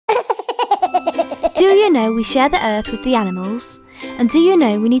Do you know we share the earth with the animals? And do you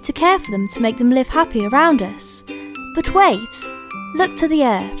know we need to care for them to make them live happy around us? But wait, look to the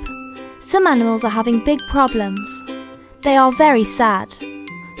earth. Some animals are having big problems. They are very sad.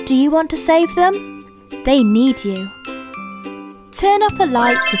 Do you want to save them? They need you. Turn off the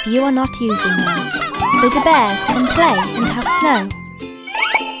lights if you are not using them, so the bears can play and have snow.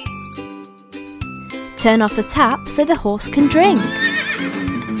 Turn off the tap so the horse can drink.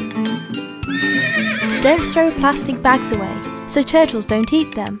 Don't throw plastic bags away so turtles don't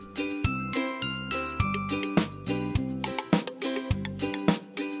eat them.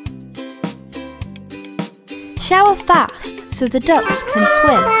 Shower fast so the ducks can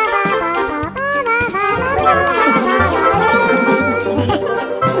swim.